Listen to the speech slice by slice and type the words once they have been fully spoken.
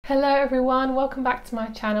Hello everyone, welcome back to my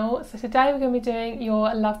channel. So today we're going to be doing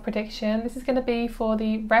your love prediction. This is going to be for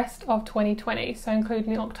the rest of 2020, so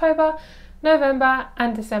including October, November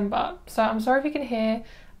and December. So I'm sorry if you can hear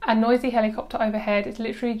a noisy helicopter overhead. It's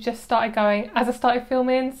literally just started going as I started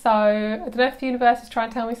filming, so I don't know if the universe is trying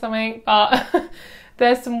to tell me something, but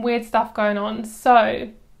there's some weird stuff going on. So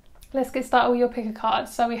let's get started with your pick a card.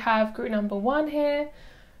 So we have group number 1 here,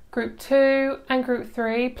 group 2 and group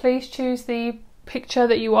 3. Please choose the picture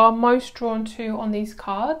that you are most drawn to on these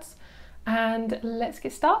cards and let's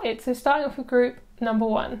get started. So starting off with group number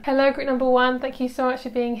 1. Hello group number 1, thank you so much for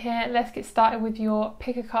being here. Let's get started with your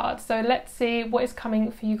pick a card. So let's see what is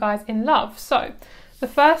coming for you guys in love. So the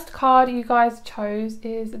first card you guys chose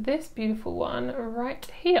is this beautiful one right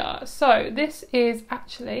here. So this is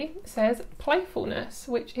actually, it says playfulness,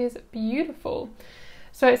 which is beautiful.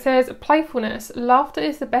 So it says playfulness, laughter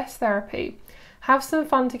is the best therapy. Have some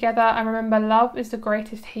fun together and remember love is the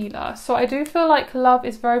greatest healer. So I do feel like love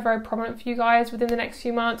is very, very prominent for you guys within the next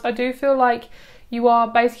few months. I do feel like you are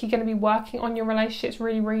basically going to be working on your relationships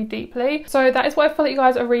really, really deeply. So that is what I feel like you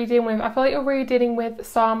guys are really dealing with. I feel like you're really dealing with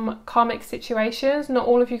some karmic situations. Not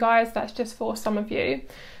all of you guys, that's just for some of you.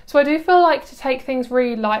 So I do feel like to take things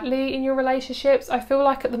really lightly in your relationships. I feel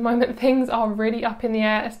like at the moment things are really up in the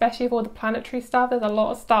air, especially with all the planetary stuff. There's a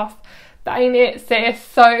lot of stuff that ain't it, sis.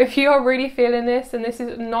 So if you are really feeling this, and this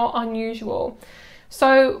is not unusual.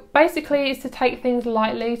 So basically it's to take things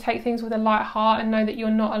lightly, take things with a light heart and know that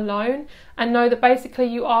you're not alone, and know that basically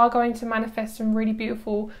you are going to manifest some really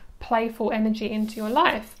beautiful, playful energy into your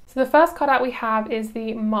life. So the first card out we have is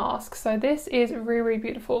the mask. So this is really, really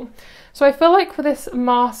beautiful. So I feel like for this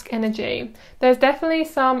mask energy, there's definitely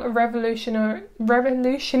some revolutionary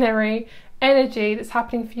energy that's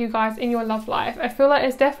happening for you guys in your love life. I feel like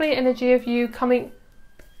there's definitely energy of you coming.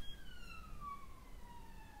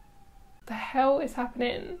 The hell is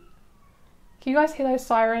happening? Can you guys hear those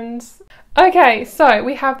sirens? Okay, so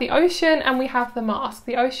we have the ocean and we have the mask.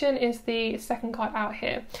 The ocean is the second card out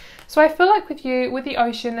here. So I feel like with you, with the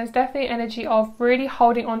ocean, there's definitely energy of really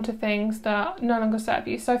holding on to things that no longer serve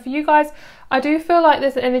you. So for you guys, I do feel like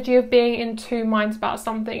there's an energy of being in two minds about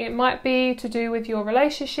something. It might be to do with your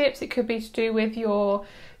relationships. It could be to do with your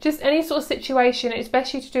just any sort of situation,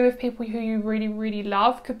 especially to do with people who you really, really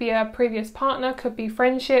love. Could be a previous partner, could be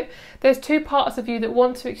friendship. There's two parts of you that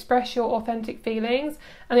want to express your authentic feelings,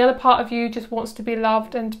 and the other part of you just wants to be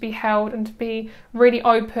loved and to be held and to be really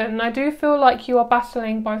open. And I do feel like you are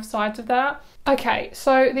battling both sides of that. Okay,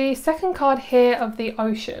 so the second card here of the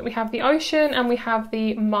ocean. We have the ocean and we have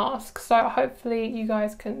the mask. So hopefully you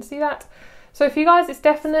guys can see that. So for you guys, it's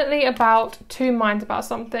definitely about two minds about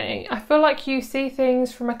something. I feel like you see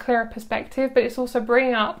things from a clearer perspective, but it's also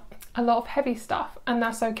bringing up a lot of heavy stuff, and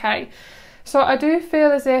that's okay. So I do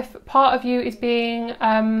feel as if part of you is being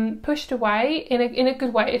pushed away in a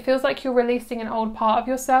good way. It feels like you're releasing an old part of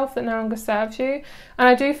yourself that no longer serves you. And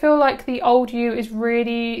I do feel like the old you is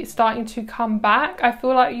really starting to come back. I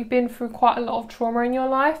feel like you've been through quite a lot of trauma in your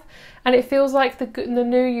life, and it feels like the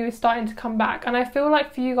new you is starting to come back. And I feel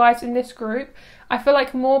like for you guys in this group, I feel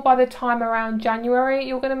like more by the time around January,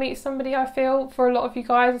 you're going to meet somebody, I feel, for a lot of you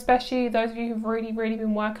guys, especially those of you who've really, really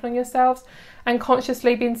been working on yourselves and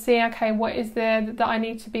consciously been seeing, okay, what is there that I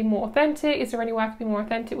need to be more authentic? Is there any way I can be more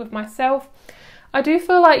authentic with myself? I do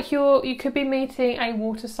feel like you could be meeting a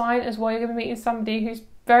water sign as well. You're going to be meeting somebody who's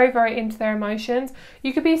very, very into their emotions.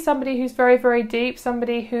 You could be somebody who's very, very deep,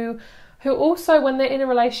 somebody who also, when they're in a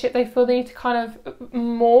relationship, they feel they need to kind of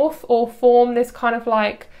morph or form this kind of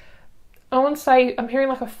like, I want to say, I'm hearing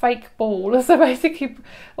like a fake ball. So basically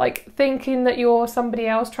like thinking that you're somebody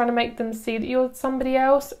else, trying to make them see that you're somebody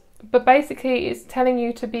else. But basically it's telling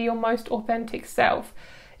you to be your most authentic self.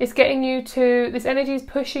 It's getting you to, this energy is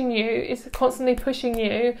pushing you, it's constantly pushing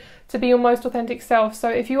you to be your most authentic self. So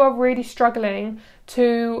if you are really struggling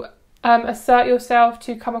to assert yourself,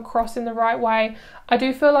 to come across in the right way, I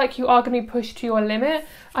do feel like you are going to be pushed to your limit.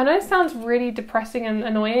 I know it sounds really depressing and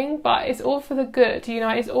annoying, but it's all for the good, you know,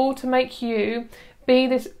 it's all to make you be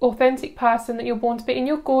this authentic person that you're born to be, and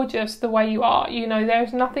you're gorgeous the way you are. You know,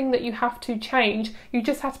 there's nothing that you have to change. You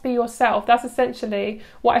just have to be yourself. That's essentially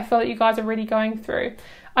what I feel that you guys are really going through.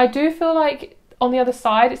 I do feel like on the other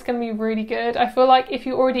side, it's going to be really good. I feel like if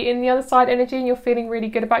you're already in the other side energy and you're feeling really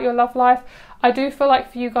good about your love life, I do feel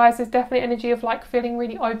like for you guys, there's definitely energy of like feeling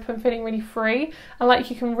really open, feeling really free, and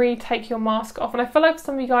like you can really take your mask off. And I feel like for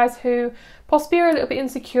some of you guys who possibly are a little bit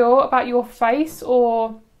insecure about your face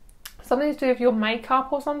or something to do with your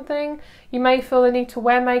makeup or something, you may feel the need to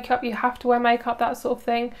wear makeup, you have to wear makeup, that sort of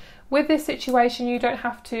thing. With this situation, you don't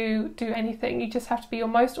have to do anything. You just have to be your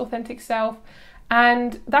most authentic self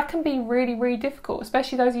And that can be really, really difficult,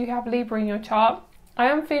 especially those of you who have Libra in your chart. I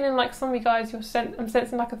am feeling like some of you guys, I'm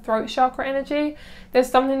sensing like a throat chakra energy. There's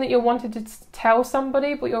something that you're wanting to tell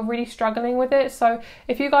somebody, but you're really struggling with it. So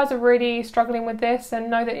if you guys are really struggling with this, then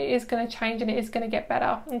know that it is going to change and it is going to get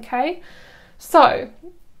better, okay? So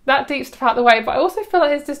that deep stuff out the way, but I also feel like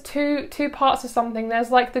there's just two parts of something. There's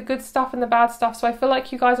like the good stuff and the bad stuff. So I feel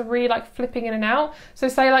like you guys are really like flipping in and out. So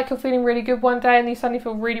say like you're feeling really good one day and you suddenly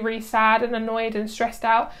feel really, really sad and annoyed and stressed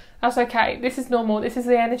out. That's okay. This is normal. This is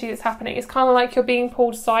the energy that's happening. It's kind of like you're being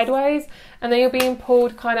pulled sideways and then you're being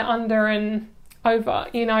pulled kind of under and over.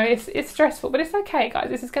 You know, it's stressful, but it's okay, guys.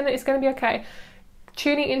 It's gonna be okay.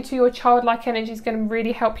 Tuning into your childlike energy is going to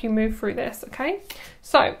really help you move through this, okay?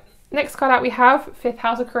 So next card out we have 5th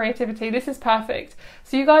house of creativity. This is perfect.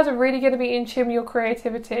 So you guys are really going to be in tune with your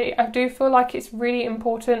creativity. I do feel like it's really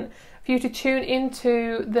important for you to tune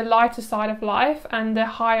into the lighter side of life and the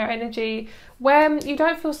higher energy where you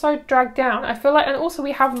don't feel so dragged down. I feel like, and also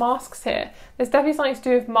we have masks here. There's definitely something to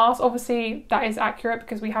do with masks. Obviously that is accurate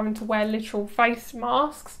because we having to wear literal face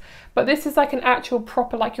masks, but this is like an actual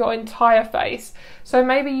proper, like your entire face. So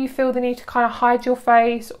maybe you feel the need to kind of hide your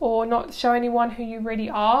face or not show anyone who you really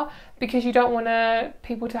are because you don't want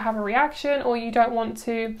people to have a reaction, or you don't want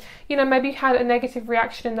to, you know, maybe you had a negative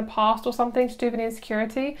reaction in the past or something to do with an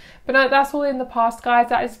insecurity. But no, that's all in the past, guys.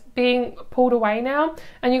 That is being pulled away now.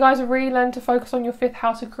 And you guys are really learning to focus on your 5th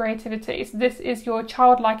house of creativity. So this is your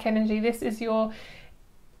childlike energy. This is your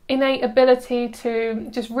innate ability to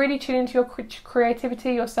just really tune into your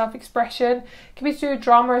creativity, your self-expression. It could be to do with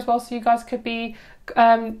drama as well. So you guys could be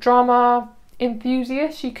drama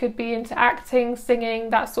enthusiasts, you could be into acting,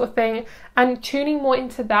 singing, that sort of thing, and tuning more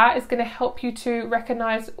into that is going to help you to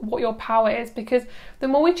recognize what your power is, because the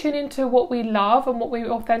more we tune into what we love and what we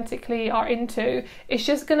authentically are into, it's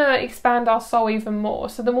just going to expand our soul even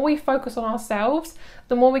more. So the more we focus on ourselves,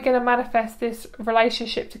 the more we're going to manifest this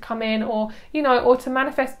relationship to come in, or, you know, or to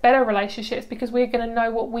manifest better relationships, because we're going to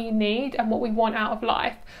know what we need and what we want out of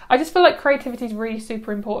life. I just feel like creativity is really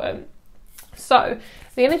super important. So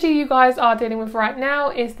the energy you guys are dealing with right now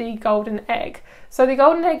is the golden egg. So the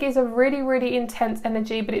golden egg is a really, really intense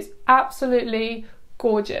energy, but it's absolutely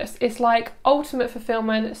gorgeous. It's like ultimate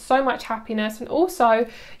fulfillment, so much happiness, and also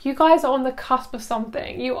you guys are on the cusp of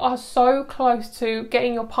something. You are so close to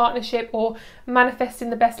getting your partnership or manifesting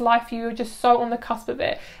the best life for you. You're just so on the cusp of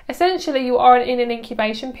it. Essentially, you are in an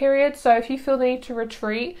incubation period. So if you feel the need to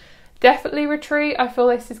retreat, definitely retreat. I feel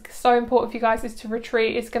this is so important for you guys, is to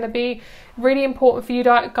retreat. It's going to be really important for you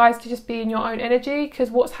guys to just be in your own energy, because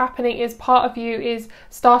what's happening is part of you is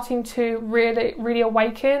starting to really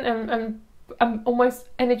awaken, and almost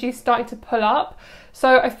energy starting to pull up.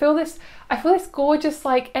 So I feel this gorgeous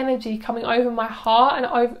like energy coming over my heart and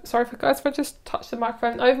over, sorry for guys if I just touched the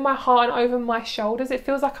microphone, over my heart and over my shoulders. It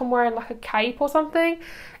feels like I'm wearing like a cape or something.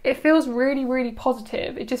 It feels really, really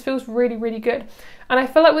positive. It just feels really, really good. And I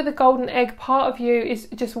feel like with the golden egg, part of you is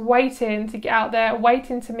just waiting to get out there,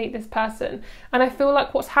 waiting to meet this person. And I feel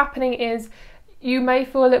like what's happening is you may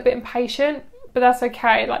feel a little bit impatient, but that's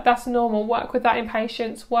okay. Like, that's normal. Work with that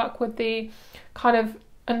impatience, work with the kind of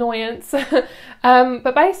annoyance.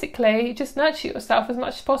 But basically, just nurture yourself as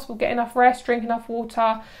much as possible. Get enough rest, drink enough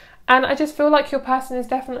water. And I just feel like your person is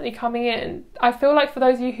definitely coming in. I feel like for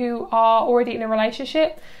those of you who are already in a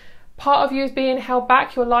relationship, part of you is being held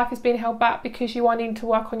back. Your life is being held back because you are needing to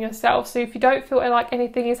work on yourself. So if you don't feel like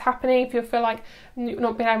anything is happening, if you feel like you're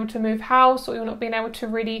not being able to move house, or you're not being able to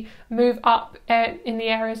really move up in the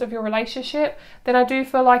areas of your relationship, then I do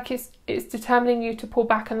feel like it's determining you to pull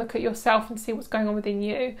back and look at yourself and see what's going on within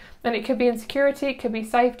you. And it could be insecurity, it could be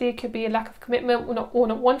safety, it could be a lack of commitment, or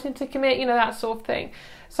not wanting to commit, you know, that sort of thing.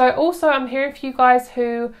 So also I'm hearing for you guys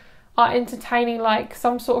who are entertaining like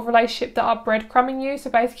some sort of relationship that are breadcrumbing you. So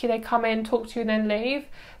basically they come in, talk to you and then leave.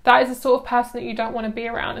 That is the sort of person that you don't want to be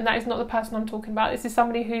around, and that is not the person I'm talking about. This is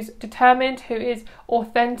somebody who's determined, who is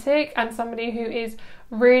authentic, and somebody who is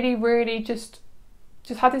really, really just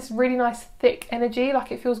had this really nice thick energy.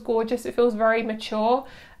 Like, it feels gorgeous, it feels very mature,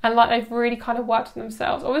 and like they've really kind of worked on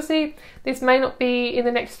themselves. Obviously this may not be in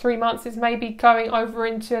the next 3 months, this may be going over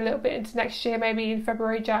into a little bit into next year, maybe in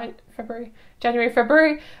January,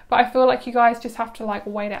 February, but I feel like you guys just have to like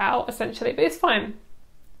wait it out essentially. But it's fine,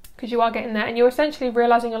 because you are getting there, and you're essentially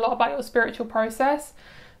realizing a lot about your spiritual process.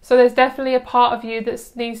 So there's definitely a part of you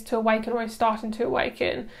that needs to awaken, or is starting to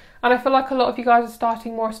awaken. And I feel like a lot of you guys are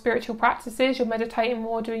starting more spiritual practices. You're meditating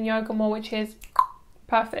more, doing yoga more, which is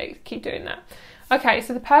perfect. Keep doing that. Okay,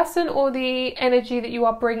 so the person or the energy that you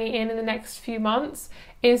are bringing in the next few months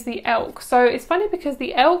is the elk. So it's funny because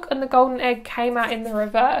the elk and the golden egg came out in the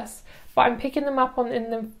reverse, but I'm picking them up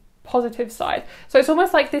in the positive side. So it's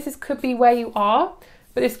almost like could be where you are,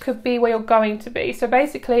 but this could be where you're going to be. So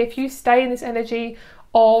basically, if you stay in this energy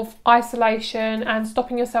of isolation and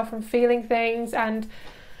stopping yourself from feeling things and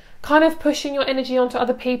kind of pushing your energy onto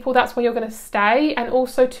other people, that's where you're going to stay. And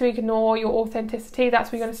also to ignore your authenticity,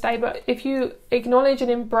 that's where you're going to stay. But if you acknowledge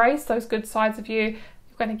and embrace those good sides of you,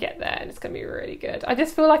 you're going to get there and it's going to be really good. I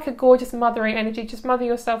just feel like a gorgeous mothering energy. Just mother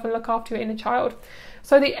yourself and look after your inner child.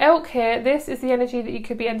 So the elk here, this is the energy that you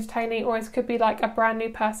could be entertaining, or it could be like a brand new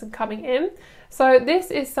person coming in. So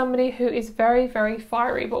this is somebody who is very, very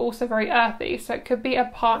fiery, but also very earthy. So it could be a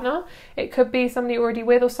partner, it could be somebody you're already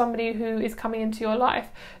with, or somebody who is coming into your life.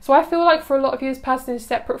 So I feel like for a lot of you, this person is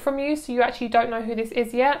separate from you, so you actually don't know who this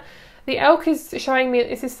is yet. The elk is showing me that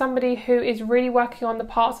this is somebody who is really working on the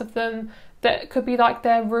parts of them that could be like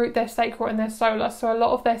their root, their sacral and their solar. So a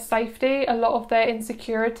lot of their safety, a lot of their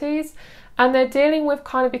insecurities, and they're dealing with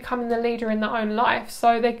kind of becoming the leader in their own life.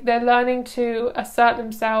 So they're learning to assert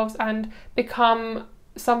themselves and become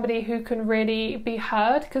somebody who can really be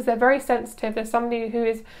heard, because they're very sensitive. They're somebody who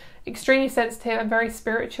is extremely sensitive and very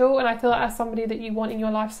spiritual, and I feel like that's somebody that you want in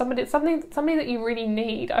your life, somebody that you really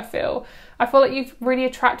need. I feel like you've really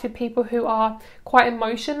attracted people who are quite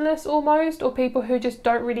emotionless almost, or people who just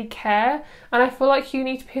don't really care, and I feel like you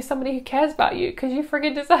need to be somebody who cares about you, because you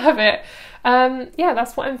friggin' deserve it. Yeah,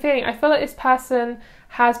 that's what I'm feeling. I feel like this person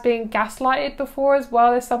has been gaslighted before as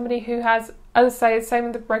well. There's somebody who has, as I say, same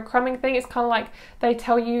with the breadcrumbing thing, it's kind of like they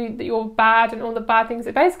tell you that you're bad and all the bad things.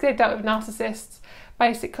 It basically dealt with narcissists,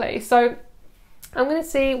 basically. So I'm going to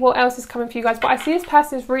see what else is coming for you guys, but I see this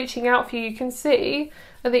person is reaching out for you. You can see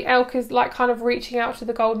that the elk is like kind of reaching out to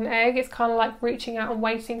the golden egg. It's kind of like reaching out and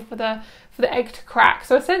waiting for the egg to crack.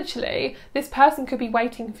 So essentially this person could be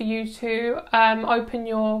waiting for you to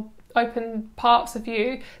open parts of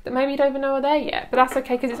you that maybe you don't even know are there yet, but that's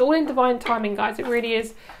okay, because it's all in divine timing, guys. It really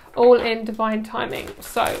is all in divine timing.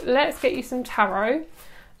 So let's get you some tarot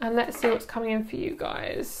and let's see what's coming in for you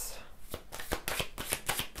guys.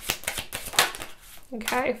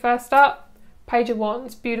 Okay, first up, Page of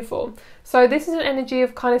Wands. Beautiful. So this is an energy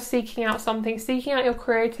of kind of seeking out something, seeking out your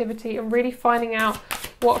creativity and really finding out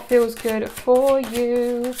what feels good for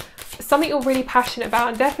you, something you're really passionate about,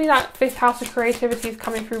 and definitely that 5th house of creativity is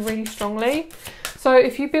coming through really strongly. So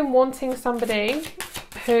if you've been wanting somebody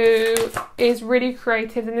who is really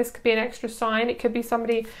creative, then this could be an extra sign. It could be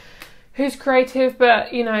somebody who's creative,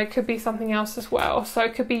 but you know, it could be something else as well. So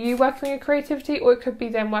it could be you working on your creativity, or it could be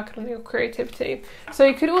them working on your creativity. So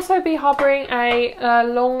you could also be harboring a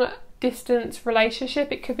long distance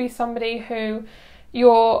relationship. It could be somebody who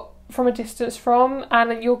you're from a distance from,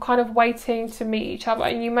 and you're kind of waiting to meet each other,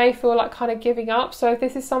 and you may feel like kind of giving up. So if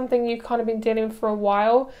this is something you've kind of been dealing with for a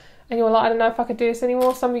while and you're like, I don't know if I could do this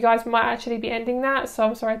anymore, some of you guys might actually be ending that. So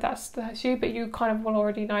I'm sorry if that's you, but you kind of will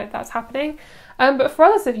already know that that's happening. But for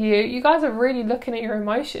others of you, you guys are really looking at your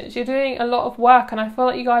emotions. You're doing a lot of work, and I feel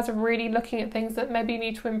like you guys are really looking at things that maybe you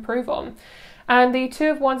need to improve on. And the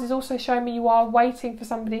 2 of Wands is also showing me you are waiting for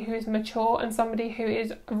somebody who is mature and somebody who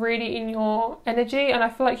is really in your energy, and I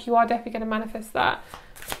feel like you are definitely going to manifest that.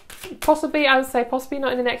 Possibly, as I say, possibly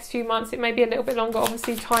not in the next few months. It may be a little bit longer.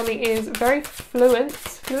 Obviously, timing is very fluid,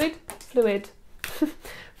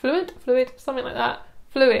 something like that,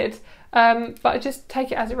 fluid. But just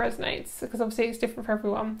take it as it resonates, because obviously it's different for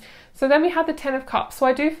everyone. So then we have the 10 of Cups. So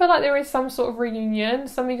I do feel like there is some sort of reunion.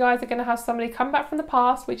 Some of you guys are going to have somebody come back from the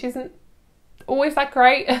past, which isn't always that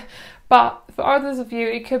great. But for others of you,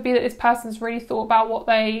 it could be that this person's really thought about what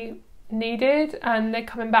they needed and they're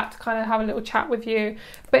coming back to kind of have a little chat with you.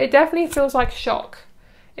 But it definitely feels like shock.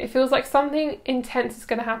 It feels like something intense is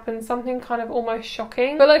going to happen, something kind of almost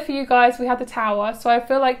shocking. But like for you guys, we had the Tower. So I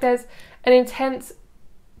feel like there's an intense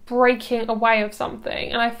breaking away of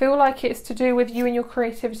something, and I feel like it's to do with you and your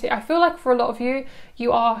creativity. I feel like for a lot of you,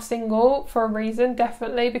 you are single for a reason,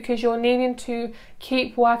 definitely, because you're needing to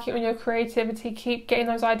keep working on your creativity, keep getting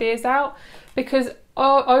those ideas out, because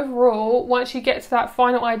overall, once you get to that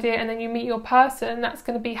final idea and then you meet your person, that's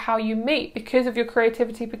going to be how you meet, because of your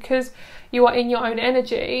creativity, because you are in your own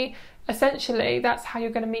energy. Essentially, that's how you're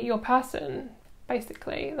going to meet your person.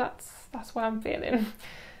 Basically, that's what I'm feeling.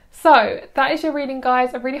 So that is your reading,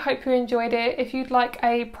 guys. I really hope you enjoyed it. If you'd like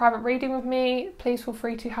a private reading with me, please feel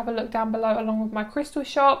free to have a look down below along with my crystal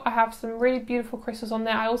shop. I have some really beautiful crystals on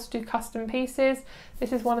there. I also do custom pieces.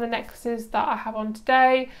 This is one of the necklaces that I have on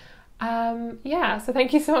today. Yeah, so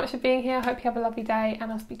thank you so much for being here. I hope you have a lovely day,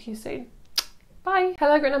 and I'll speak to you soon. Bye.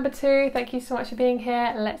 Hello, group number 2. Thank you so much for being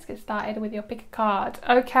here. Let's get started with your pick a card.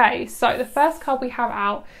 Okay, so the first card we have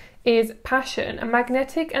out is Passion. A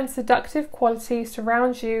magnetic and seductive quality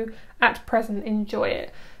surrounds you at present. Enjoy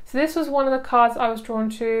it. So this was one of the cards I was drawn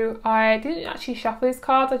to. I didn't actually shuffle these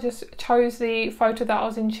cards, I just chose the photo that I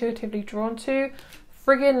was intuitively drawn to.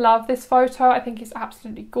 Friggin' love this photo. I think it's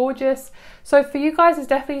absolutely gorgeous. So for you guys, it's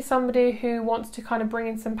definitely somebody who wants to kind of bring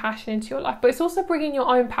in some passion into your life, but it's also bringing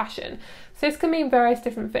your own passion. So this can mean various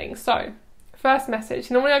different things. So first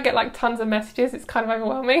message. Normally I get like tons of messages. It's kind of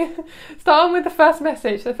overwhelming. Starting with the first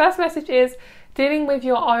message. The first message is dealing with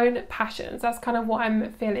your own passions. That's kind of what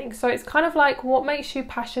I'm feeling. So it's kind of like what makes you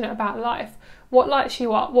passionate about life, what lights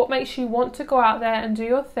you up, what makes you want to go out there and do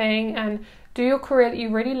your thing and do your career that you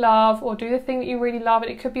really love, or do the thing that you really love.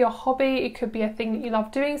 And it could be a hobby, it could be a thing that you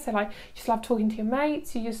love doing. So like you just love talking to your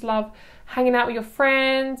mates, you just love hanging out with your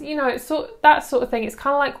friends, you know, it's that sort of thing. It's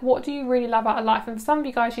kind of like, what do you really love out of life? And for some of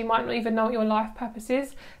you guys, you might not even know what your life purpose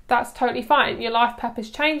is. That's totally fine. Your life purpose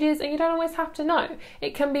changes and you don't always have to know.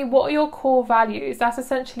 It can be, what are your core values? That's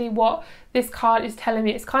essentially what this card is telling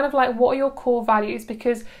me. It's kind of like, what are your core values?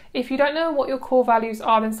 Because if you don't know what your core values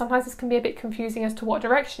are, then sometimes this can be a bit confusing as to what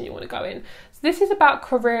direction you want to go in. So this is about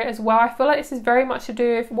career as well. I feel like this is very much to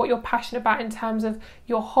do with what you're passionate about in terms of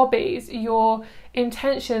your hobbies, your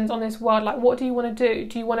intentions on this world. Like, what do you want to do?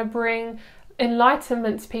 Do you want to bring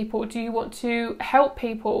enlightenment to people? Do you want to help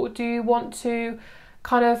people? Do you want to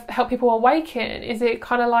kind of help people awaken? Is it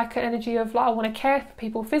kind of like an energy of like, I want to care for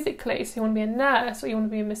people physically, so you want to be a nurse or you want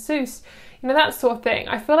to be a masseuse, you know, that sort of thing.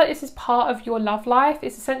 I feel like this is part of your love life.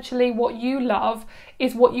 It's essentially what you love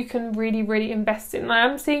is what you can really, really invest in. I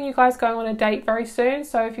am seeing you guys going on a date very soon,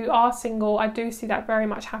 so if you are single, I do see that very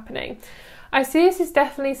much happening. I see this is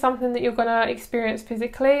definitely something that you're going to experience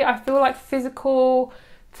physically. I feel like physical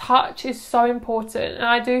touch is so important, and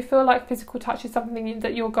I do feel like physical touch is something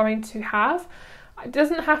that you're going to have. It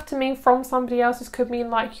doesn't have to mean from somebody else. This could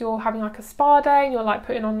mean like you're having like a spa day and you're like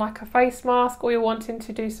putting on like a face mask, or you're wanting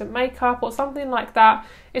to do some makeup or something like that.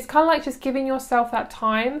 It's kind of like just giving yourself that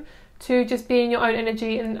time to just be in your own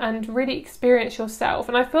energy and really experience yourself.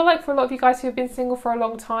 And I feel like for a lot of you guys who have been single for a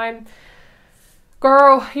long time,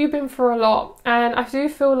 girl, you've been through a lot, and I do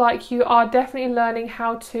feel like you are definitely learning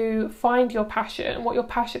how to find your passion, what you're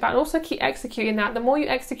passionate about, and also keep executing that. The more you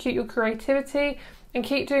execute your creativity and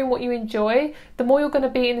keep doing what you enjoy, the more you're going to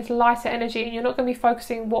be in this lighter energy, and you're not going to be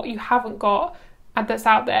focusing what you haven't got and that's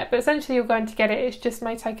out there, but essentially you're going to get it. It just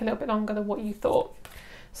may take a little bit longer than what you thought.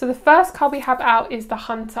 So the first card we have out is the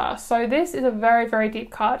Hunter. So this is a very, very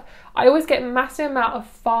deep card. I always get a massive amount of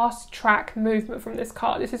fast track movement from this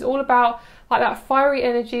card. This is all about like that fiery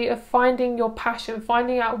energy of finding your passion,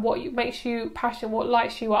 finding out what makes you passionate, what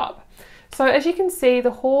lights you up. So as you can see,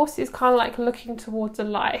 the horse is kind of like looking towards the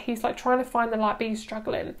light. He's like trying to find the light, but he's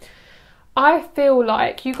struggling. I feel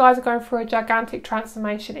like you guys are going through a gigantic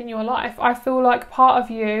transformation in your life. I feel like part of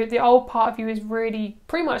you, the old part of you, is really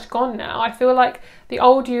pretty much gone now. I feel like the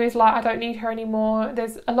old you is like, I don't need her anymore.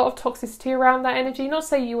 There's a lot of toxicity around that energy. Not to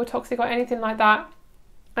say you were toxic or anything like that.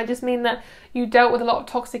 I just mean that you dealt with a lot of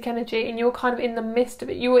toxic energy and you were kind of in the midst of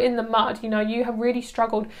it. You were in the mud, you know, you have really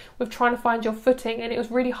struggled with trying to find your footing, and it was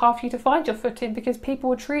really hard for you to find your footing because people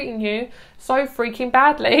were treating you so freaking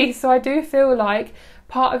badly. So I do feel like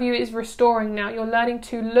part of you is restoring now. You're learning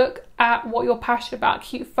to look at what you're passionate about,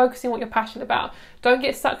 keep focusing on what you're passionate about. Don't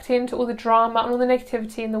get sucked into all the drama and all the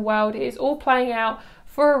negativity in the world. It is all playing out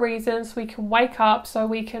for a reason, so we can wake up, so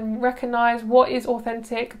we can recognize what is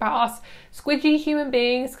authentic about us squidgy human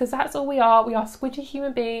beings, because that's all we are. We are squidgy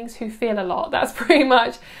human beings who feel a lot. That's pretty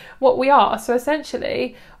much what we are. So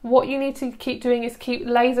essentially what you need to keep doing is keep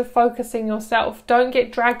laser focusing yourself. Don't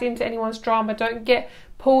get dragged into anyone's drama. Don't get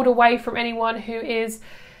pulled away from anyone who is,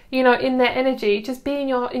 you know, in their energy. Just be in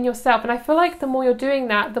yourself. And I feel like the more you're doing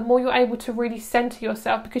that, the more you're able to really center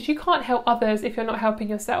yourself, because you can't help others if you're not helping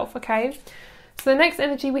yourself. Okay, so the next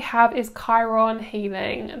energy we have is Chiron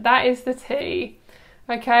healing. That is the tea.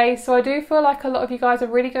 Okay, so I do feel like a lot of you guys are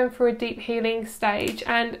really going through a deep healing stage,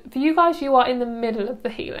 and for you guys, you are in the middle of the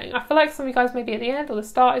healing. I feel like some of you guys may be at the end or the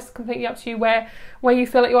start. It's completely up to you where you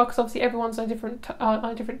feel like you are, because obviously everyone's on a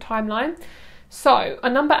different timeline. So a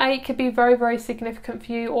number 8 could be very, very significant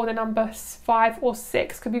for you, or the number 5 or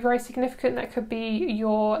 6 could be very significant. That could be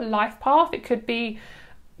your life path. It could be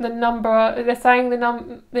the number, they're saying the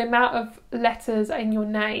amount of letters in your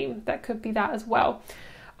name. That could be that as well.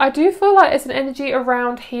 I do feel like it's an energy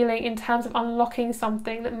around healing in terms of unlocking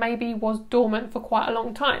something that maybe was dormant for quite a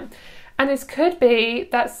long time. And this could be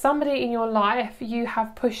that somebody in your life you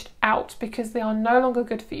have pushed out because they are no longer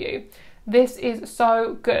good for you. This is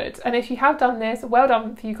so good. And if you have done this, well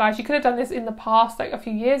done for you guys. You could have done this in the past, like a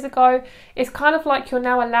few years ago. It's kind of like you're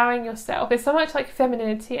now allowing yourself. There's so much like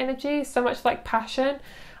femininity energy, so much like passion.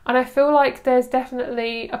 And I feel like there's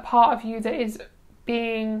definitely a part of you that is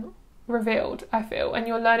being revealed, I feel, and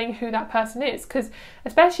you're learning who that person is, because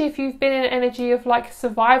especially if you've been in an energy of like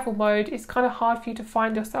survival mode, it's kind of hard for you to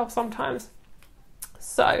find yourself sometimes.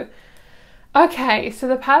 So okay, so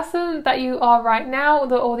the person that you are right now,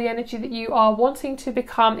 or the energy that you are wanting to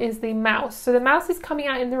become, is the Mouse. So the Mouse is coming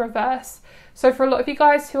out in the reverse. So for a lot of you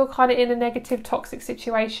guys who are kind of in a negative, toxic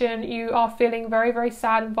situation, you are feeling very, very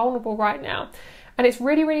sad and vulnerable right now. And it's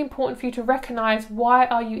really, really important for you to recognize, why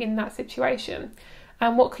are you in that situation?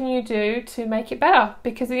 And what can you do to make it better?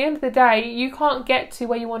 Because at the end of the day, you can't get to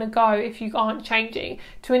where you want to go if you aren't changing.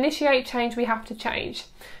 To initiate change, we have to change.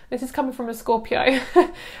 This is coming from a Scorpio.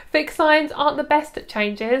 Fixed signs aren't the best at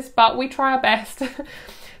changes, but we try our best.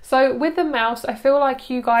 So with the Mouse, I feel like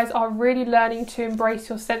you guys are really learning to embrace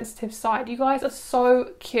your sensitive side. You guys are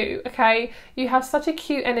so cute, okay? You have such a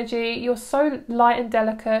cute energy. You're so light and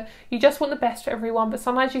delicate. You just want the best for everyone, but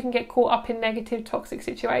sometimes you can get caught up in negative, toxic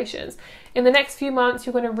situations. In the next few months,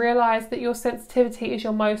 you're going to realize that your sensitivity is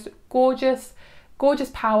your most gorgeous,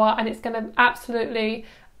 gorgeous power, and it's going to absolutely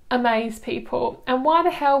amaze people. And why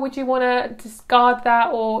the hell would you want to discard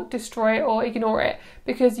that or destroy it or ignore it?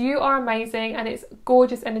 Because you are amazing, and it's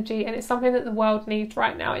gorgeous energy, and it's something that the world needs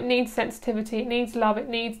right now. It needs sensitivity, it needs love, it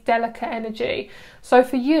needs delicate energy. So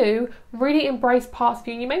for you, really embrace parts of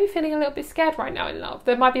you. You may be feeling a little bit scared right now in love.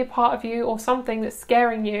 There might be a part of you or something that's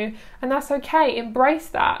scaring you, and that's okay. Embrace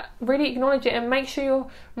that, really acknowledge it, and make sure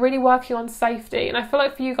you're really working on safety. And I feel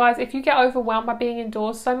like for you guys, if you get overwhelmed by being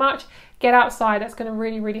indoors so much, get outside. That's going to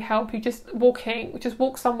really, really help you. Just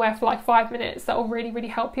walk somewhere for like 5 minutes. That will really, really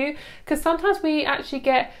help you. Because sometimes we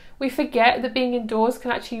forget that being indoors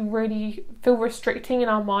can actually really feel restricting in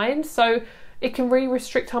our mind. So it can really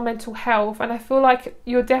restrict our mental health. And I feel like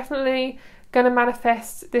you're definitely going to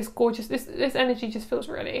manifest this gorgeous, this energy just feels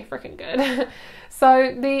really freaking good.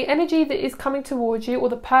 So the energy that is coming towards you, or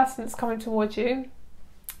the person that's coming towards you,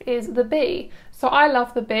 is the Bee. So I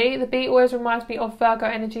love the Bee. The Bee always reminds me of Virgo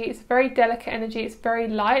energy. It's very delicate energy. It's very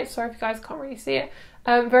light. Sorry if you guys can't really see it.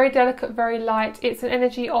 Very delicate, very light. It's an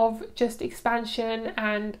energy of just expansion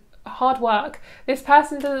and hard work. This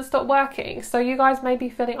person doesn't stop working. So you guys may be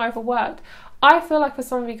feeling overworked. I feel like for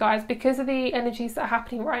some of you guys, because of the energies that are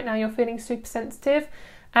happening right now, you're feeling super sensitive.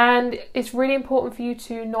 And it's really important for you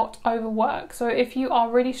to not overwork. So if you are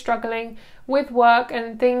really struggling with work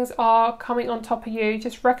and things are coming on top of you,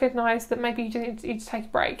 just recognize that maybe you just need to take a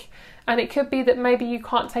break. And it could be that maybe you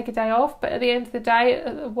can't take a day off, but at the end of the day, at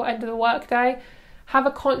the end of the work day, have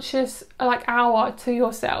a conscious hour to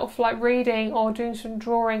yourself, like reading or doing some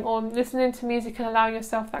drawing or listening to music and allowing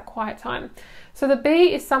yourself that quiet time. So the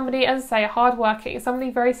Bee is somebody, as I say, hardworking, somebody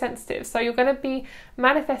very sensitive. So you're going to be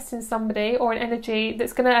manifesting somebody or an energy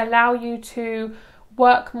that's going to allow you to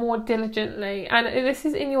work more diligently. And this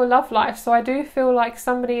is in your love life. So I do feel like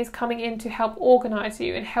somebody is coming in to help organize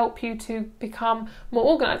you and help you to become more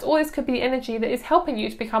organized. Or this could be the energy that is helping you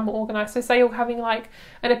to become more organized. So say you're having like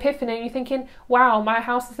an epiphany and you're thinking, wow, my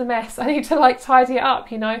house is a mess. I need to tidy it up,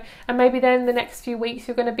 And maybe then the next few weeks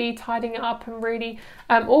you're going to be tidying it up and really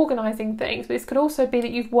organizing things. But this could also be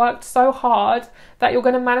that you've worked so hard that you're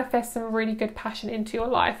going to manifest some really good passion into your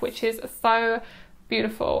life, which is so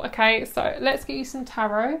beautiful. Okay, so let's get you some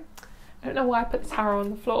tarot. I don't know why I put the tarot on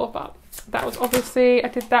the floor, but that was obviously, I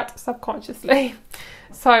did that subconsciously.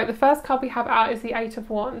 So the first card we have out is the Eight of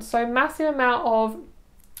Wands. So massive amount of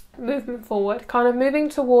movement forward, kind of moving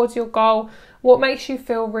towards your goal, what makes you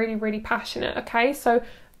feel really, really passionate. Okay, so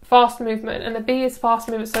fast movement, and the Bee is fast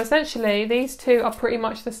movement. So essentially these two are pretty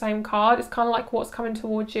much the same card. It's kind of like what's coming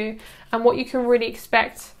towards you and what you can really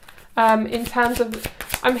expect in terms of,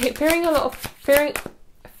 I'm feeling a lot of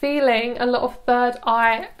third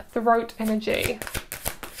eye, throat energy.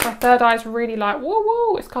 My third eye is really like, whoa,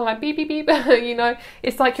 whoa. It's kind of like beep, beep, beep.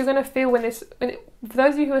 It's like you're going to feel for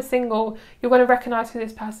those of you who are single, you're going to recognize who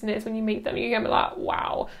this person is when you meet them. You're going to be like,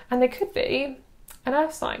 wow. And they could be an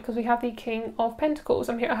earth sign, because we have the King of Pentacles.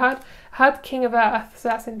 I heard King of Earth, so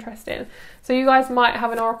that's interesting. So you guys might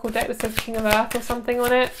have an oracle deck that says King of Earth or something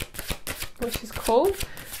on it, which is cool.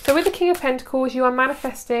 So with the King of Pentacles, you are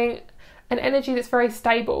manifesting an energy that's very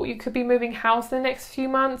stable. You could be moving house in the next few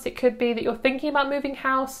months. It could be that you're thinking about moving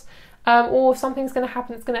house, or something's going to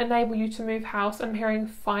happen that's going to enable you to move house. I'm hearing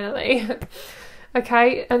finally.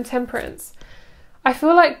 Okay, and Temperance. I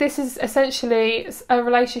feel like this is essentially a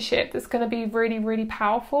relationship that's going to be really, really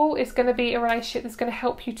powerful. It's going to be a relationship that's going to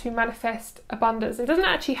help you to manifest abundance. It doesn't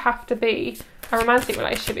actually have to be a romantic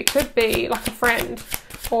relationship. It could be like a friend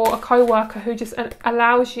or a co-worker who just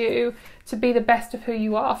allows you to be the best of who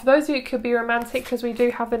you are. For those of you, it could be romantic, because we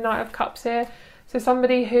do have the Knight of Cups here. So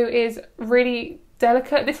somebody who is really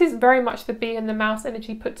delicate. This is very much the bee and the mouse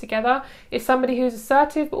energy put together. It's somebody who's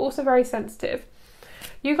assertive but also very sensitive.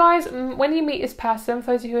 You guys, when you meet this person,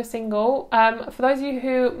 for those of you who are single, for those of you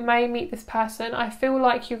who may meet this person, I feel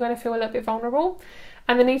like you're going to feel a little bit vulnerable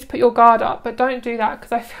and they need to put your guard up, but don't do that,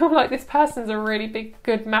 because I feel like this person's a really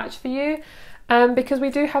good match for you. Because we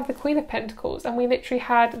do have the Queen of Pentacles and we literally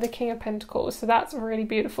had the King of Pentacles, so that's really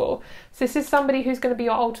beautiful. So this is somebody who's going to be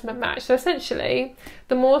your ultimate match. So essentially,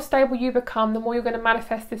 the more stable you become, the more you're going to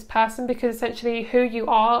manifest this person, because essentially who you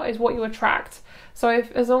are is what you attract. So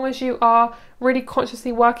as long as you are really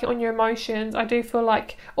consciously working on your emotions, I do feel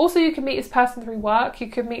like, also you can meet this person through work, you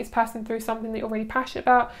could meet this person through something that you're really passionate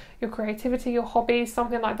about, your creativity, your hobbies,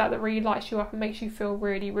 something like that really lights you up and makes you feel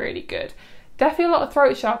really good. Definitely a lot of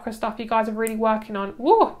throat chakra stuff you guys are really working on.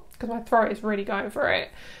 Woo! Because my throat is really going for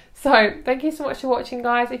it. So thank you so much for watching,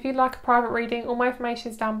 guys. If you'd like a private reading, all my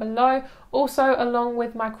information is down below. Also, along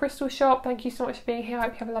with my crystal shop. Thank you so much for being here. I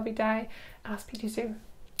hope you have a lovely day. And I'll speak to you soon.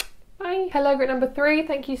 Bye. Hello, group number 3.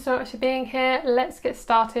 Thank you so much for being here. Let's get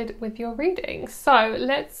started with your reading. So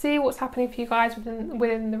let's see what's happening for you guys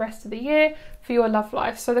within the rest of the year for your love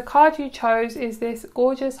life. So the card you chose is this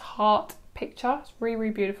gorgeous heart picture. It's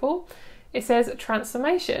really beautiful. It says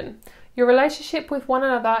transformation. Your relationship with one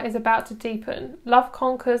another is about to deepen. Love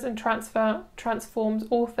conquers and transforms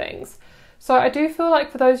all things. So I do feel like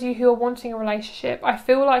for those of you who are wanting a relationship, I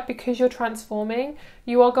feel like because you're transforming,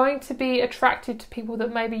 you are going to be attracted to people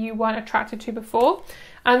that maybe you weren't attracted to before.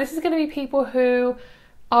 And this is going to be people who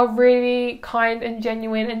are really kind and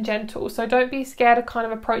genuine and gentle. So don't be scared of kind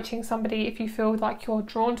of approaching somebody if you feel like you're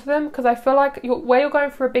drawn to them, because I feel like where you're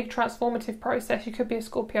going through a big transformative process, you could be a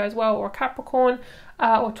Scorpio as well, or a Capricorn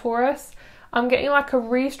or Taurus. I'm getting like a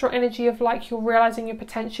really strong energy of like you're realizing your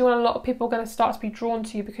potential, and a lot of people are going to start to be drawn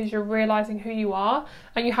to you because you're realizing who you are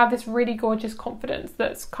and you have this really gorgeous confidence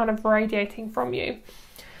that's kind of radiating from you.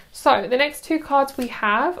 So the next 2 cards we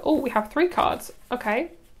have, we have 3 cards.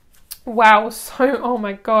 Okay. Wow, so, oh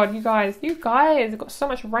my god, you guys have got so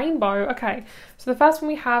much rainbow. Okay, so the first one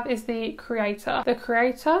we have is the Creator. The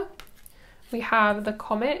Creator, we have the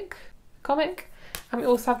comic, and we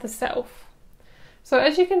also have the Self. So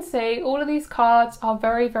as you can see, all of these cards are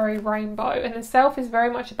very rainbow, and the Self is very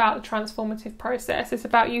much about the transformative process. It's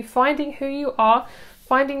about you finding who you are,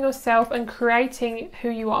 finding yourself and creating who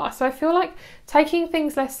you are. So I feel like taking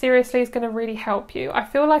things less seriously is going to really help you. I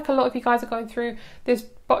feel like a lot of you guys are going through this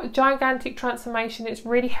gigantic transformation. It's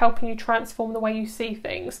really helping you transform the way you see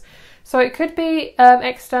things. So it could be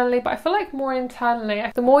externally, but I feel like more internally.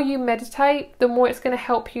 The more you meditate, the more it's going to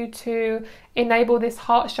help you to enable this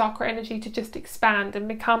heart chakra energy to just expand and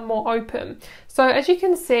become more open. So as you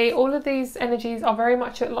can see, all of these energies are very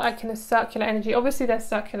much like in a circular energy. Obviously they're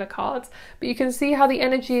circular cards, but you can see how the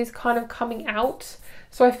energy is kind of coming out.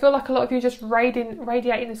 So I feel like a lot of you are just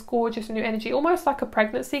radiating this gorgeous new energy, almost like a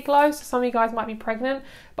pregnancy glow. So some of you guys might be pregnant,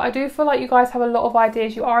 but I do feel like you guys have a lot of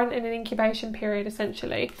ideas. You are in an incubation period,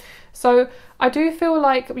 essentially. So I do feel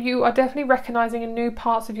like you are definitely recognizing new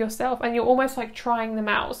parts of yourself, and you're almost like trying them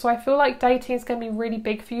out. So I feel like dating is going to be really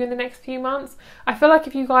big for you in the next few months. I feel like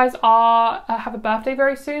if you guys have a birthday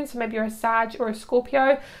very soon, so maybe you're a Sag or a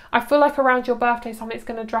Scorpio, I feel like around your birthday something's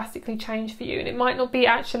going to drastically change for you, and it might not be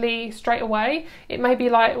actually straight away. It may be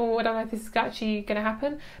like, oh, I don't know if this is actually going to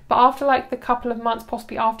happen, but after like the couple of months,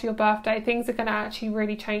 possibly after your birthday, things are going to actually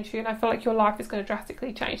really change for you, and I feel like your life is going to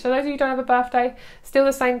drastically change. So those of you who don't have a birthday, still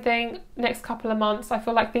the same thing. Next couple of months, I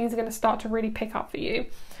feel like things are going to start to really pick up for you.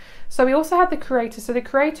 So we also have the Creator. So the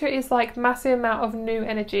Creator is like massive amount of new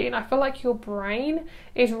energy, and I feel like your brain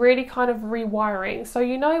is really kind of rewiring. So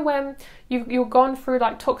you know when you've gone through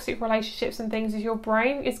like toxic relationships and things, is your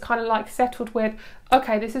brain is kind of like settled with,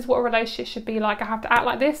 okay, this is what a relationship should be like. I have to act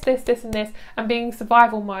like this and this, and being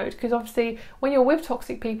survival mode. Because obviously when you're with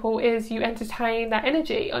toxic people is you entertain that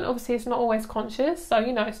energy, and obviously it's not always conscious. So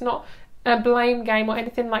you know, it's not a blame game or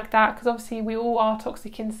anything like that, because obviously we all are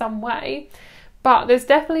toxic in some way. But there's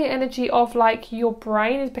definitely an energy of like your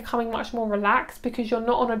brain is becoming much more relaxed because you're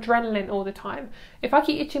not on adrenaline all the time. If I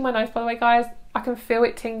keep itching my nose, by the way, guys, I can feel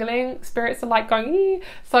it tingling. Spirits are like going, ee.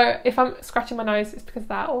 So if I'm scratching my nose, it's because of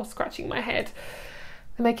that, or scratching my head.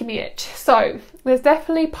 They're making me itch. So there's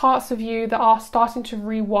definitely parts of you that are starting to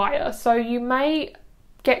rewire. So you may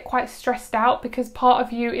get quite stressed out because part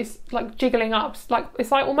of you is like jiggling up.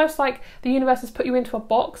 It's like almost like the universe has put you into a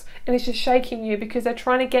box and it's just shaking you because they're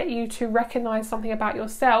trying to get you to recognize something about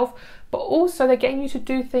yourself, but also they're getting you to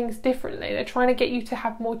do things differently. They're trying to get you to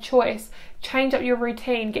have more choice, change up your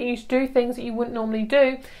routine, getting you to do things that you wouldn't normally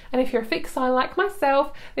do. And if you're a fixed sign like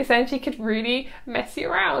myself, this energy could really mess you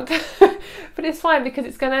around. But it's fine because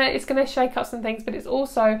it's gonna shake up some things, but it's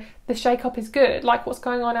also, the shake up is good. Like what's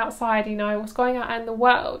going on outside, you know, what's going on in the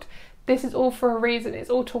world. This is all for a reason. It's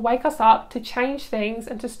all to wake us up, to change things,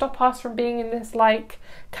 and to stop us from being in this like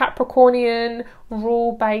Capricornian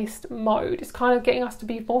rule-based mode. It's kind of getting us to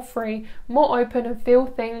be more free, more open, and feel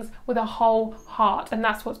things with a whole heart. And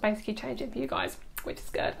that's what's basically changing for you guys, which is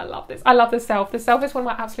good. I love this. I love the Self. The Self is one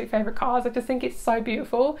of my absolute favourite cards. I just think it's so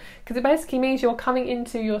beautiful because it basically means you're coming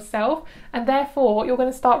into yourself, and therefore you're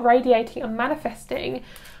going to start radiating and manifesting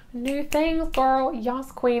new things, girl.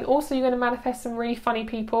 Yes, queen. Also, you're going to manifest some really funny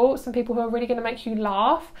people, some people who are really going to make you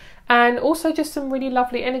laugh, and also just some really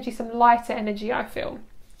lovely energy, some lighter energy, I feel.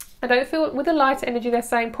 I don't feel with the lighter energy, they're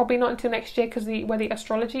saying probably not until next year because where the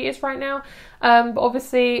astrology is right now. But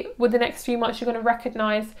obviously with the next few months, you're going to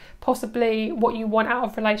recognise possibly what you want out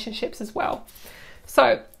of relationships as well.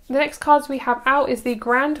 So the next cards we have out is the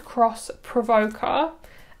Grand Cross Provoker.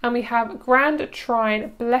 And we have Grand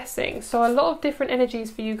Trine Blessing. So a lot of different energies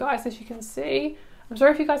for you guys, as you can see. I'm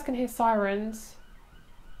sorry if you guys can hear sirens.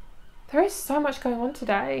 There is so much going on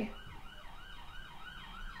today.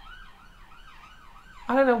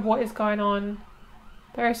 I don't know what is going on.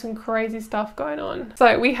 There is some crazy stuff going on.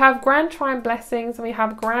 So we have Grand Trine Blessings and we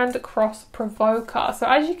have Grand Cross Provoker. So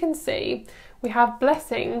as you can see, we have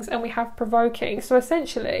blessings and we have provoking. So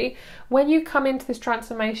essentially, when you come into this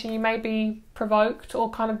transformation, you may be provoked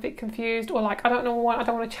or kind of a bit confused, or like, I don't know what, I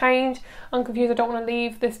don't want to change, I'm confused, I don't want to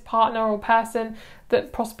leave this partner or person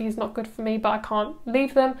that possibly is not good for me, but I can't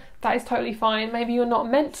leave them. That is totally fine. Maybe you're not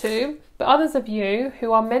meant to, but others of you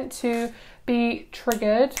who are meant to be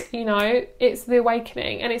triggered, you know, it's the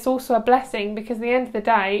awakening, and it's also a blessing because at the end of the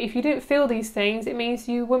day, if you didn't feel these things, it means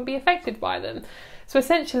you wouldn't be affected by them. So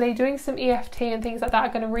essentially doing some EFT and things like that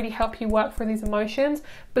are going to really help you work through these emotions.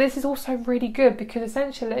 But this is also really good because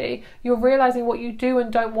essentially you're realizing what you do and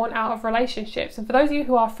don't want out of relationships. And for those of you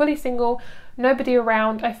who are fully single, nobody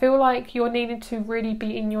around, I feel like you're needing to really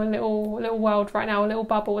be in your little world right now, a little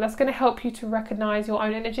bubble. That's going to help you to recognize your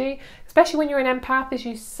own energy, especially when you're an empath, as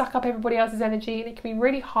you suck up everybody else's energy, and it can be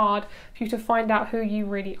really hard for you to find out who you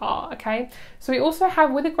really are. Okay, so we also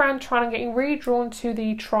have, with the Grand Trine, I'm getting really drawn to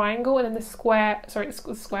the triangle and then the square, sorry,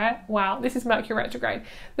 the square, wow, this is Mercury retrograde,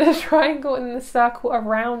 the triangle and then the circle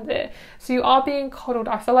around it. So you are being coddled.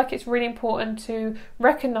 I feel like it's really important to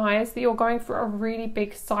recognize that you're going through a really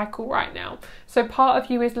big cycle right now. So part of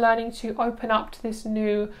you is learning to open up to this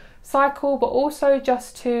new cycle, but also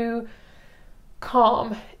just to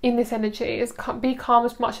calm in this energy, be calm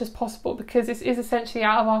as much as possible, because this is essentially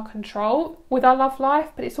out of our control with our love life,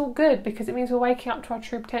 but it's all good because it means we're waking up to our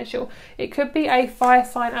true potential. It could be a fire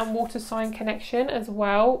sign and water sign connection as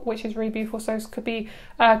well, which is really beautiful. So this could be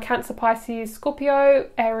Cancer, Pisces, Scorpio,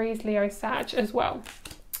 Aries, Leo, Sag as well.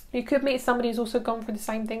 You could meet somebody who's also gone through the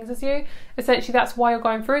same things as you. Essentially, that's why you're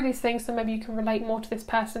going through these things, so maybe you can relate more to this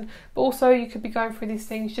person. But also, you could be going through these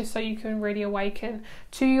things just so you can really awaken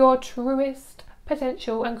to your truest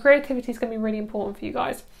potential. And creativity is going to be really important for you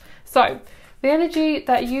guys. So, the energy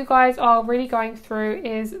that you guys are really going through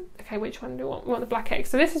is, okay, which one do we want? We want the black egg.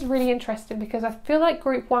 So this is really interesting because I feel like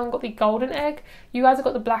group one got the golden egg. You guys have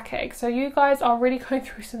got the black egg. So you guys are really going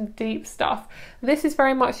through some deep stuff. This is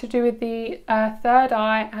very much to do with the third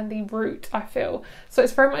eye and the root, I feel. So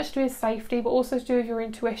it's very much to do with safety, but also to do with your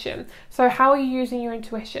intuition. So how are you using your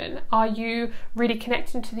intuition? Are you really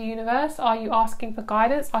connecting to the universe? Are you asking for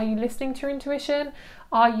guidance? Are you listening to your intuition?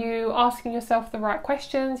 Are you asking yourself the right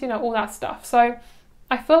questions? You know, all that stuff. So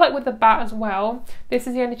I feel like with the bat as well, this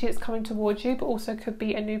is the energy that's coming towards you, but also could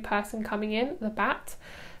be a new person coming in, the bat.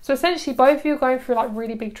 So essentially both of you are going through like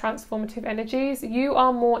really big transformative energies. You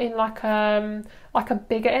are more in like a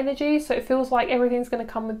bigger energy. So it feels like everything's going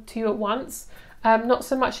to come to you at once. Not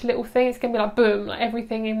so much little things. It's going to be like boom, like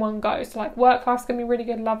everything in one go. So like work life's going to be really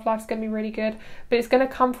good, love life's going to be really good, but it's going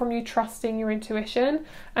to come from you trusting your intuition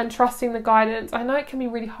and trusting the guidance. I know it can be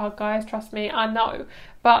really hard, guys, trust me, I know,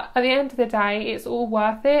 but at the end of the day, it's all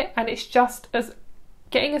worth it, and it's just as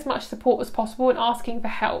getting as much support as possible and asking for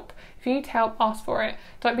help. If you need help, ask for it.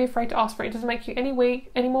 Don't be afraid to ask for it. It doesn't make you any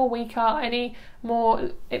more weaker,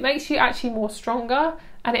 it makes you actually more stronger,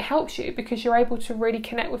 and it helps you because you're able to really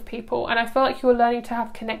connect with people. And I feel like you're learning to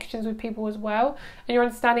have connections with people as well, and you're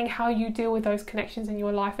understanding how you deal with those connections in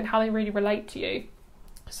your life and how they really relate to you.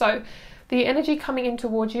 So the energy coming in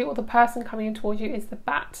towards you, or the person coming in towards you, is the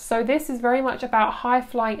bat. So this is very much about high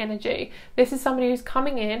flying energy. This is somebody who's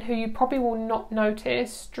coming in who you probably will not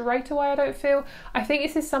notice straight away, I don't feel. I think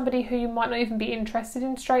this is somebody who you might not even be interested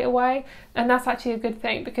in straight away, and that's actually a good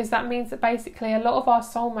thing, because that means that basically a lot of our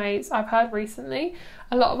soulmates, I've heard recently,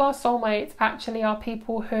 a lot of our soulmates actually are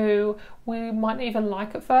people who we might not even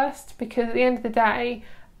like at first, because at the end of the day,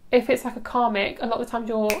 if it's like a karmic, a lot of the times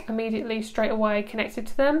you're immediately straight away connected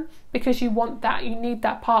to them because you want that, you need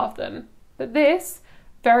that part of them. But this,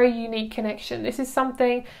 very unique connection. This is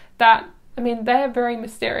something that, I mean, they're very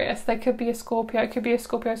mysterious. They could be a Scorpio, it could be a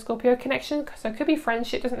Scorpio connection, so it could be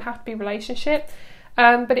friendship, it doesn't have to be relationship.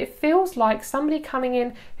 But it feels like somebody coming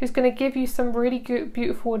in who's going to give you some really good,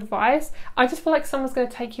 beautiful advice. I just feel like someone's going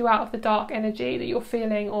to take you out of the dark energy that you're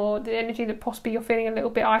feeling, or the energy that possibly you're feeling a little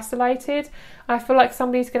bit isolated. I feel like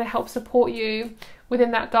somebody's going to help support you within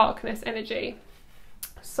that darkness energy.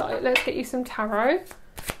 So let's get you some tarot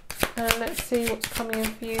and let's see what's coming in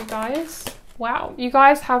for you guys. Wow, you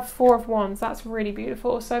guys have 4 of Wands. That's really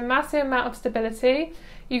beautiful. So massive amount of stability.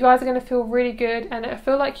 You guys are going to feel really good, and I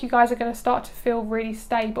feel like you guys are going to start to feel really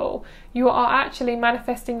stable. You are actually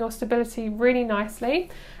manifesting your stability really nicely,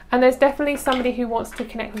 and there's definitely somebody who wants to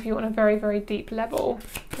connect with you on a very, very deep level,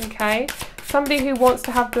 okay? Somebody who wants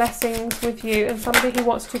to have blessings with you, and somebody who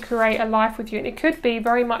wants to create a life with you, and it could be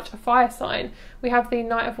very much a fire sign. We have the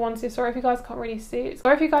Knight of Wands here. Sorry if you guys can't really see it.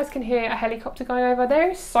 Sorry if you guys can hear a helicopter going over. There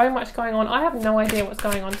is so much going on. I have no idea what's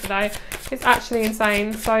going on today. It's actually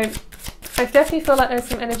insane. So I definitely feel like there's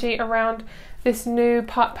some energy around this new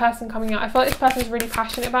person coming out. I feel like this person is really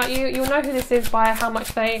passionate about you. You'll know who this is by how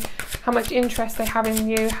much interest they have in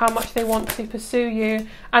you, how much they want to pursue you,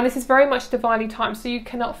 and this is very much divinely timed, so you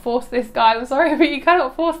cannot force this, guy. I'm sorry, but you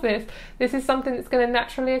cannot force this. This is something that's going to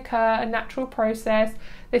naturally occur, a natural process.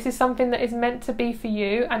 This is something that is meant to be for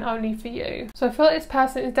you and only for you. So I feel like this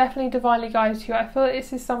person is definitely divinely guided to you. I feel like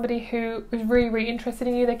this is somebody who is really, really interested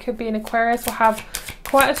in you. They could be an Aquarius or have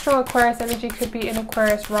quite a strong Aquarius energy, could be an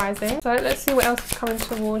Aquarius rising. So let's see what else is coming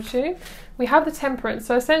towards you. We have the Temperance,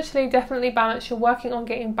 so essentially definitely balance. You're working on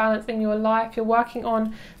getting balance in your life. You're working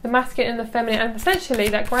on the masculine and the feminine, and essentially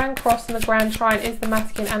that Grand Cross and the Grand Trine is the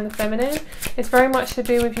masculine and the feminine. It's very much to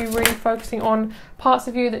do with you really focusing on parts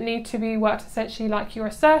of you that need to be worked, essentially like your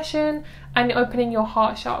assertion and opening your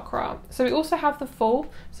heart chakra. So we also have the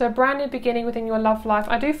Fool, so a brand new beginning within your love life.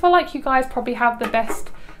 I do feel like you guys probably have the best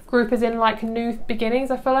group as in like new beginnings.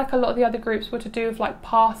 I feel like a lot of the other groups were to do with like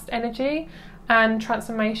past energy and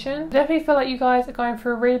transformation. I definitely feel like you guys are going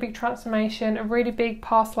through a really big transformation, a really big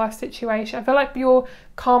past life situation. I feel like your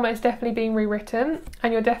karma is definitely being rewritten,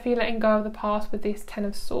 and you're definitely letting go of the past with this 10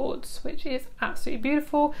 of Swords, which is absolutely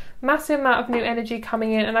beautiful. Massive amount of new energy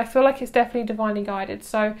coming in, and I feel like it's definitely divinely guided.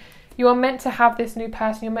 So you are meant to have this new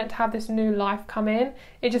person, you're meant to have this new life come in.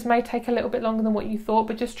 It just may take a little bit longer than what you thought,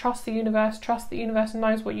 but just trust the universe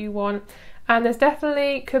knows what you want. And there's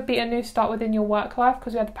definitely could be a new start within your work life,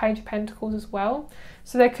 because we had the Page of Pentacles as well.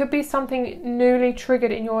 So there could be something newly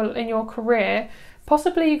triggered in your career.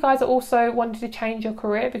 Possibly you guys are also wanting to change your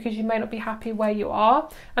career because you may not be happy where you are.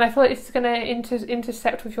 And I feel like this is going to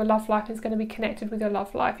intersect with your love life, and it's going to be connected with your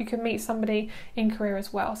love life. You could meet somebody in career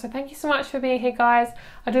as well. So thank you so much for being here, guys.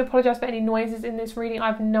 I do apologise for any noises in this reading. I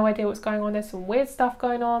have no idea what's going on. There's some weird stuff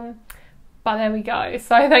going on. But there we go.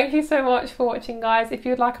 So thank you so much for watching, guys. If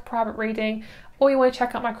you'd like a private reading or you want to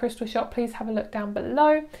check out my crystal shop, please have a look down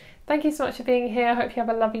below. Thank you so much for being here. I hope you have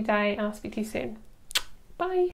a lovely day, and I'll speak to you soon. Bye.